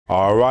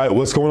All right,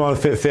 what's going on,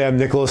 Fit Fam?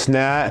 Nicholas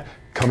Natt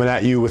coming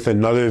at you with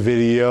another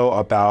video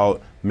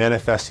about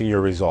manifesting your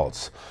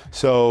results.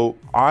 So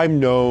I'm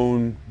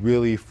known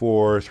really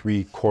for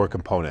three core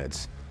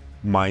components: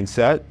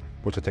 mindset,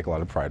 which I take a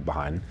lot of pride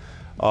behind,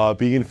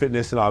 being in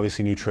fitness, and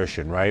obviously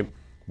nutrition, right?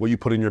 What you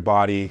put in your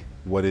body,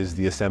 what is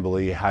the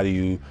assembly, how do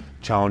you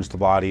challenge the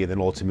body, and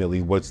then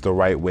ultimately what's the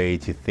right way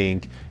to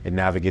think and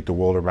navigate the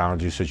world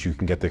around you so that you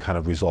can get the kind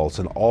of results.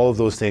 And all of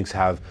those things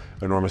have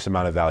an enormous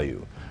amount of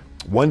value.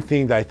 One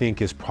thing that I think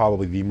is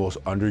probably the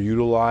most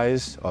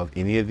underutilized of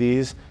any of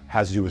these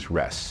has to do with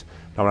rest.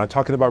 Now, when I'm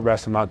talking about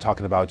rest, I'm not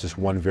talking about just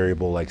one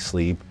variable like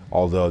sleep,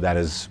 although that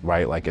is,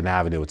 right, like an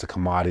avenue, it's a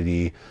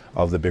commodity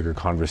of the bigger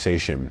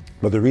conversation.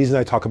 But the reason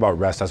I talk about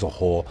rest as a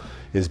whole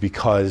is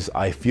because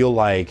I feel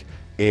like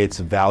its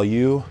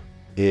value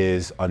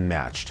is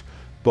unmatched.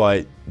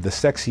 But the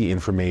sexy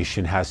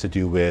information has to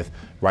do with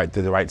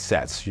the right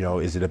sets. You know,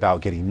 is it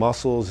about getting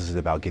muscles? Is it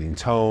about getting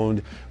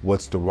toned?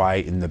 What's the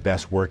right and the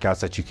best workouts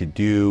that you could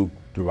do?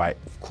 The right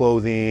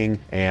clothing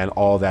and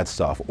all that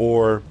stuff.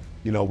 Or,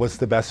 you know, what's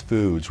the best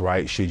foods,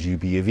 right? Should you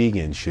be a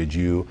vegan? Should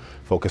you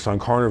focus on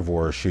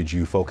carnivore? Should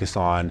you focus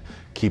on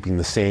keeping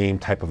the same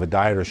type of a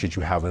diet, or should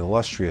you have an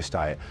illustrious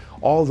diet?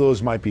 All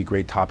those might be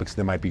great topics,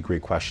 they might be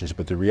great questions,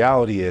 but the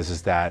reality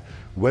is that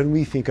when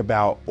we think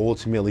about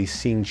ultimately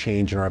seeing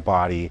change in our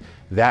body,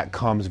 that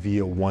comes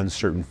via one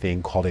certain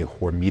thing called a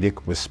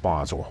hormetic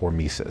response, or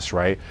hormesis,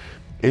 right?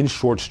 In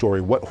short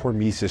story, what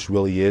hormesis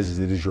really is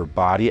it is your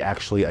body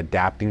actually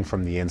adapting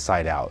from the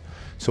inside out.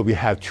 So we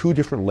have two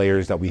different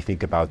layers that we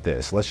think about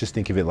this. Let's just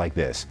think of it like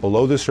this.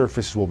 Below the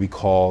surface is what we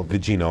call the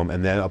genome,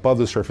 and then above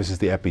the surface is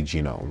the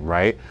epigenome,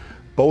 right?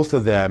 Both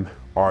of them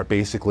are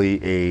basically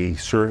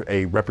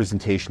a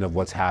representation of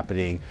what's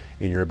happening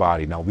in your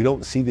body. Now, we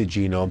don't see the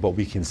genome, but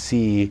we can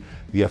see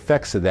the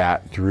effects of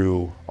that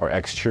through our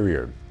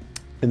exterior.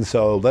 And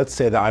so let's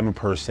say that I'm a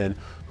person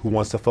who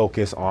wants to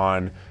focus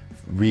on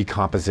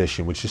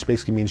recomposition, which just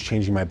basically means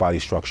changing my body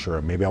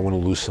structure. Maybe I want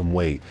to lose some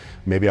weight.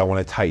 Maybe I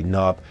want to tighten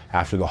up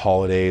after the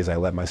holidays, I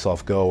let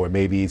myself go, or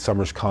maybe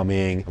summer's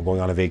coming, I'm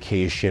going on a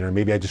vacation, or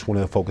maybe I just want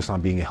to focus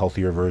on being a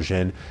healthier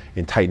version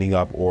and tightening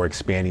up or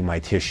expanding my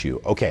tissue.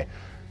 Okay,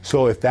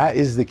 so if that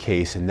is the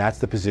case and that's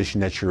the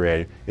position that you're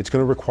in, it's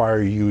going to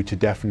require you to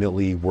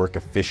definitely work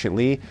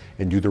efficiently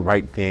and do the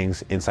right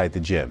things inside the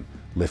gym.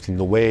 Lifting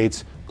the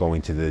weights,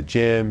 going to the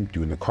gym,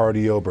 doing the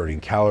cardio, burning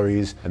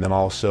calories, and then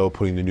also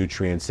putting the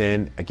nutrients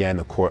in,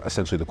 again,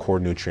 essentially the core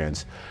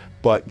nutrients.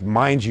 But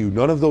mind you,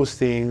 none of those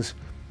things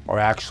are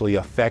actually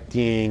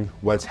affecting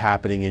what's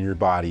happening in your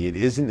body. It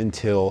isn't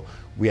until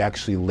we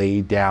actually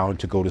lay down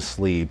to go to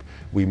sleep,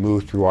 we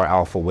move through our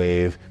alpha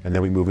wave, and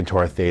then we move into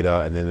our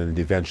theta, and then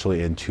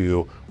eventually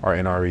into our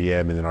NREM,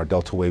 and then our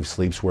delta wave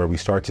sleeps, where we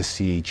start to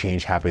see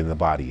change happening in the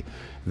body.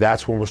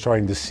 That's when we're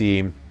starting to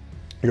see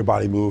your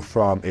body move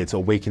from its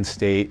awakened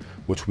state,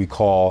 which we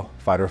call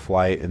fight or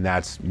flight, and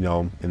that's, you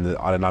know, in the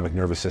autonomic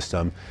nervous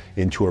system,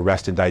 into a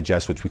rest and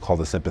digest, which we call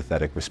the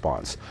sympathetic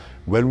response.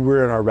 When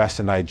we're in our rest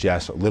and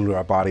digest, literally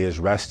our body is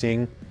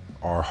resting,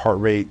 our heart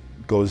rate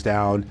goes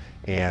down,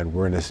 and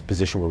we're in this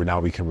position where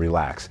now we can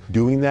relax.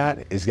 Doing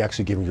that is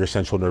actually giving your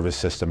central nervous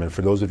system, and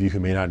for those of you who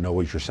may not know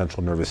what your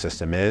central nervous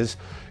system is,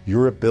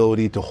 your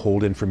ability to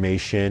hold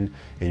information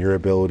and your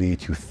ability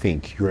to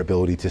think, your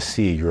ability to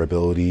see, your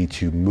ability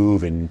to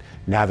move and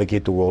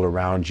navigate the world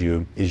around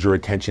you is your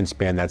attention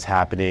span that's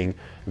happening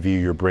via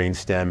your brain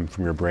stem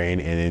from your brain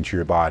and into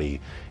your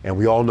body. And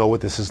we all know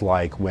what this is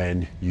like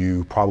when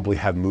you probably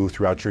have moved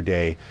throughout your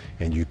day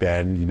and you've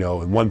been, you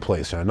know, in one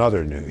place or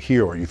another,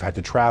 here, or you've had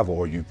to travel,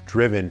 or you've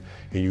driven,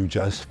 and you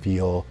just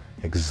feel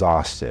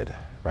exhausted,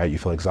 right? You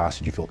feel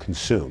exhausted, you feel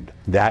consumed.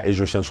 That is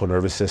your central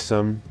nervous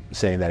system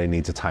saying that it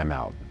needs a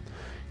timeout.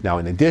 Now,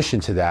 in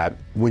addition to that,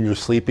 when you're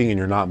sleeping and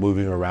you're not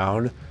moving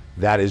around,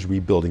 that is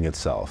rebuilding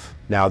itself.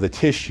 Now, the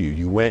tissue,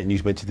 you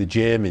went to the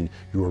gym and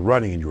you were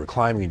running and you were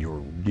climbing and you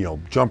were, you know,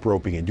 jump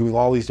roping and doing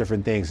all these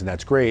different things, and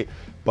that's great,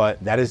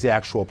 but that is the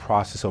actual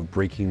process of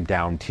breaking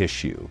down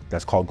tissue.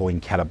 That's called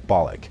going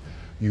catabolic.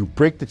 You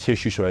break the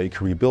tissue so that it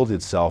can rebuild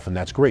itself, and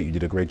that's great. You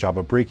did a great job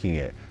of breaking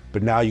it.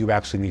 But now you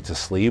actually need to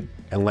sleep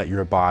and let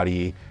your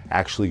body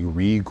actually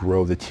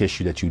regrow the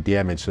tissue that you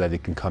damaged so that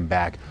it can come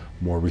back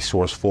more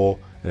resourceful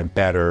and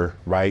better,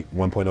 right?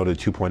 1.0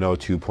 to 2.0,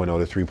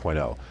 2.0 to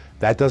 3.0.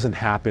 That doesn't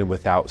happen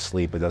without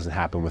sleep. It doesn't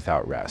happen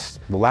without rest.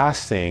 The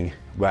last thing,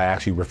 what I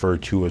actually refer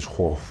to as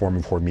form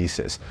of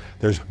hormesis.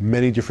 There's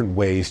many different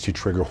ways to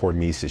trigger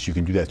hormesis. You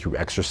can do that through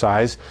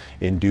exercise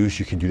induced.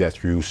 You can do that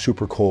through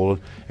super cold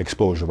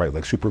exposure, right?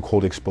 Like super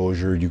cold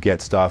exposure, you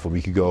get stuff, and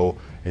we could go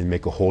and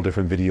make a whole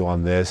different video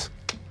on this.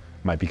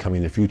 Might be coming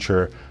in the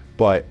future,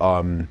 but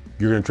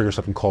you're gonna trigger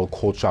something called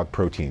cold shock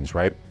proteins,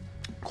 right?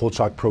 Cold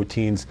shock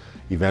proteins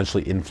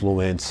eventually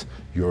influence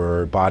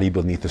your body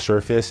beneath the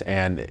surface,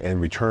 and in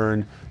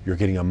return, you're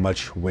getting a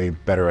much way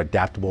better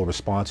adaptable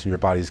response, and your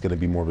body is going to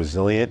be more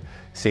resilient.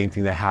 Same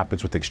thing that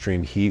happens with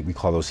extreme heat. We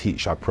call those heat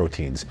shock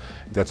proteins.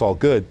 That's all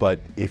good, but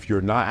if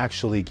you're not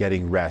actually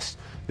getting rest,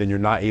 then you're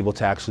not able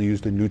to actually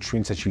use the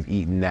nutrients that you've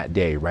eaten that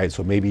day, right?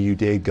 So maybe you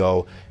did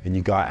go and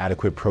you got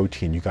adequate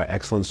protein, you got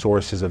excellent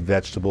sources of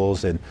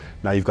vegetables, and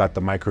now you've got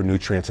the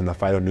micronutrients and the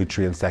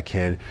phytonutrients that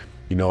can,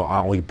 you know,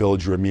 not only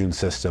build your immune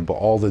system, but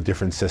all the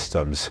different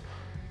systems.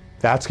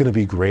 That's gonna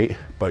be great,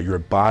 but your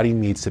body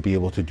needs to be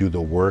able to do the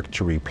work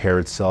to repair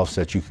itself so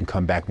that you can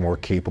come back more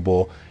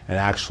capable and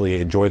actually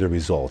enjoy the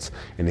results.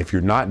 And if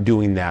you're not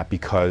doing that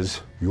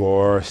because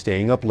you're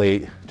staying up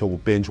late to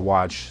binge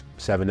watch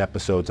 7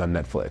 episodes on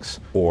Netflix,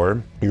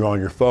 or you're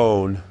on your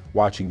phone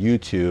watching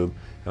YouTube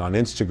and on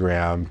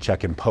Instagram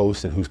checking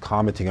posts and who's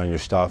commenting on your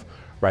stuff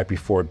right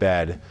before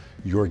bed,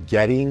 you're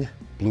getting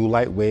blue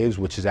light waves,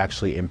 which is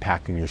actually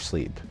impacting your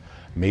sleep.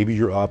 Maybe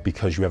you're up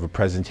because you have a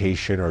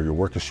presentation or your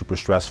work is super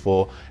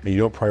stressful and you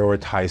don't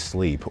prioritize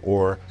sleep,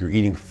 or you're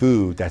eating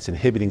food that's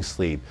inhibiting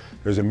sleep.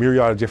 There's a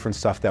myriad of different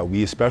stuff that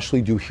we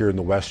especially do here in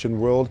the Western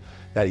world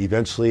that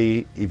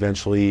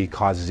eventually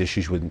causes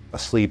issues with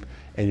sleep,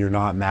 and you're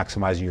not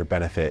maximizing your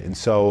benefit. And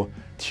so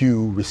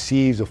to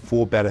receive the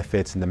full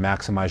benefits and to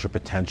maximize your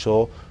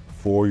potential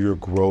for your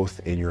growth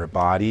in your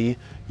body,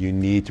 you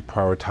need to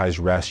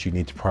prioritize rest, you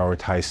need to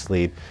prioritize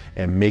sleep,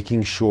 and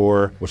making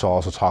sure, which I'll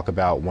also talk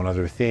about one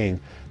other thing,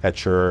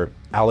 that you're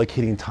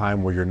allocating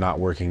time where you're not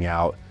working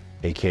out,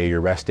 aka your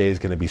rest day, is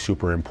gonna be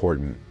super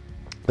important.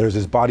 There's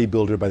this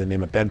bodybuilder by the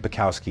name of Ben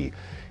Pakowski,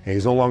 and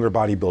he's no longer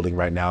bodybuilding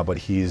right now, but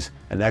he's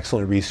an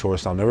excellent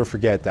resource. I'll never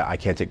forget that I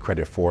can't take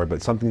credit for it,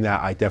 but something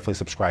that I definitely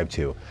subscribe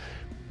to.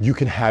 You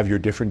can have your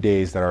different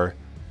days that are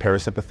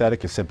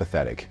parasympathetic and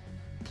sympathetic.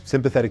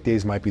 Sympathetic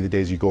days might be the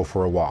days you go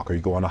for a walk, or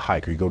you go on a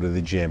hike, or you go to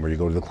the gym, or you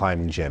go to the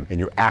climbing gym, and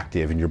you're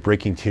active and you're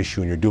breaking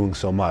tissue and you're doing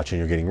so much and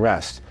you're getting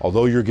rest.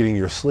 Although you're getting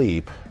your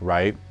sleep,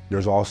 right,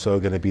 there's also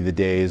going to be the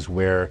days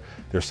where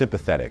they're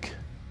sympathetic.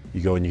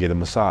 You go and you get a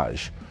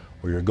massage,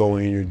 or you're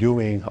going and you're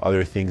doing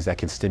other things that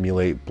can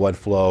stimulate blood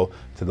flow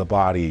to the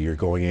body. You're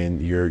going in,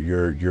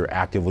 you're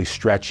actively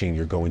stretching,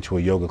 you're going to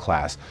a yoga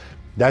class.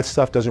 That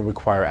stuff doesn't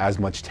require as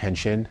much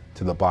tension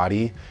to the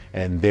body,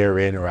 and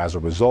therein, or as a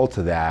result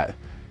of that,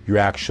 you're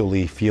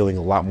actually feeling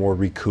a lot more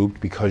recouped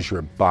because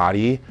your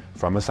body,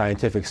 from a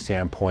scientific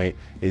standpoint,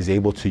 is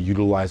able to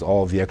utilize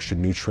all of the extra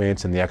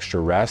nutrients and the extra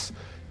rest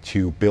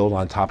to build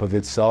on top of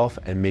itself,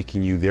 and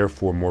making you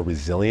therefore more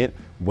resilient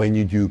when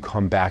you do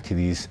come back to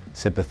these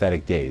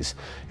sympathetic days.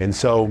 And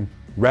so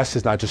rest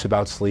is not just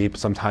about sleep.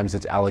 Sometimes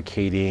it's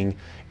allocating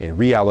and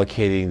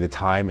reallocating the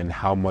time and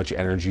how much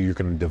energy you're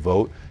going to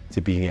devote to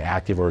being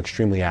active or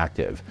extremely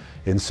active.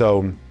 And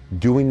so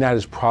doing that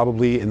is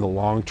probably in the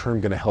long term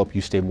going to help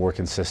you stay more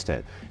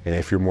consistent. And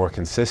if you're more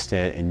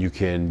consistent and you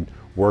can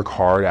work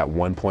hard at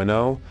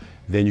 1.0,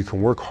 then you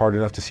can work hard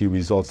enough to see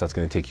results that's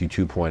going to take you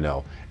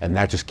 2.0. And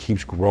that just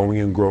keeps growing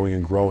and growing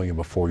and growing. And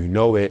before you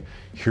know it,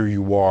 here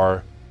you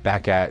are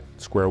back at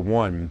square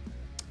one,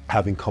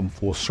 having come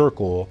full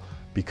circle,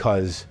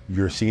 because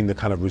you're seeing the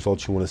kind of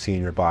results you want to see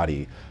in your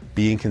body.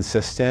 Being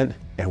consistent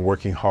and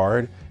working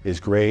hard is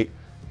great.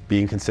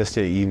 Being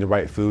consistent, eating the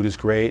right food is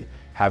great.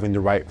 Having the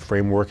right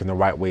framework and the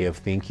right way of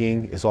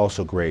thinking is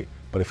also great.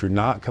 But if you're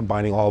not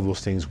combining all of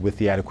those things with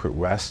the adequate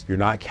rest, you're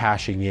not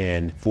cashing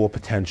in full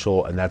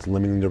potential, and that's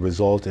limiting the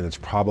result, and it's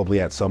probably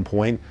at some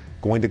point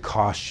going to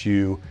cost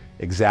you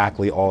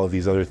exactly all of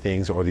these other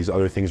things, or these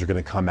other things are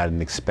going to come at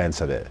an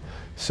expense of it.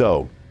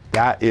 So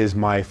that is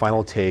my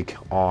final take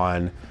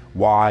on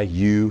why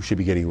you should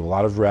be getting a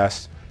lot of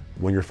rest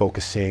when you're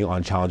focusing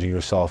on challenging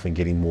yourself and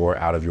getting more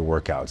out of your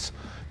workouts.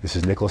 This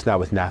is Natt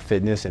with Natt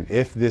Fitness, and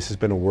if this has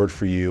been a word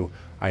for you,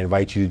 I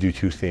invite you to do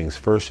 2 things.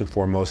 First and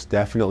foremost,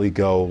 definitely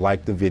go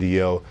like the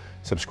video,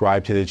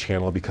 subscribe to the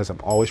channel, because I'm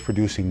always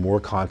producing more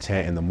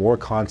content, and the more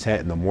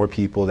content and the more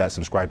people that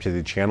subscribe to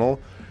the channel,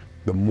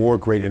 the more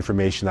great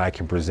information that I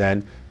can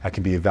present that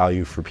can be of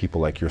value for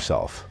people like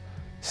yourself.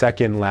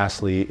 Second,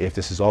 lastly, if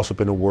this has also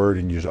been a word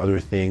and there's other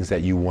things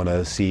that you want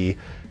to see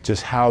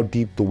just how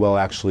deep the well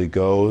actually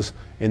goes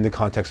in the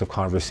context of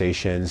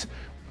conversations,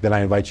 then I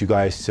invite you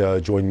guys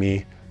to join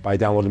me by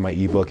downloading my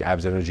ebook,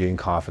 Abs, Energy, and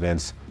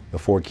Confidence, the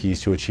 4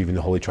 Keys to Achieving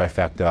the Holy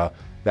Trifecta.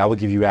 That will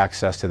give you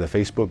access to the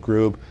Facebook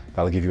group,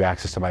 that will give you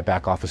access to my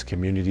back office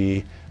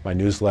community, my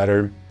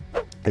newsletter,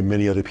 and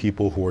many other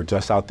people who are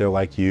just out there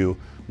like you,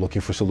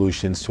 looking for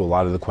solutions to a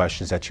lot of the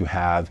questions that you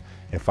have,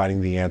 and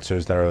finding the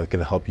answers that are going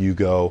to help you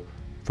go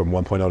from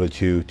 1.0 to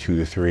 2, 2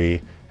 to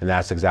 3, and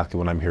that's exactly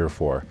what I'm here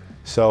for.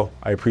 So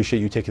I appreciate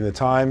you taking the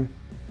time.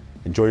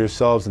 Enjoy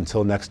yourselves.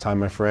 Until next time,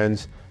 my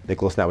friends.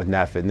 Natt with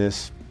Natt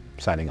Fitness,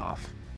 signing off.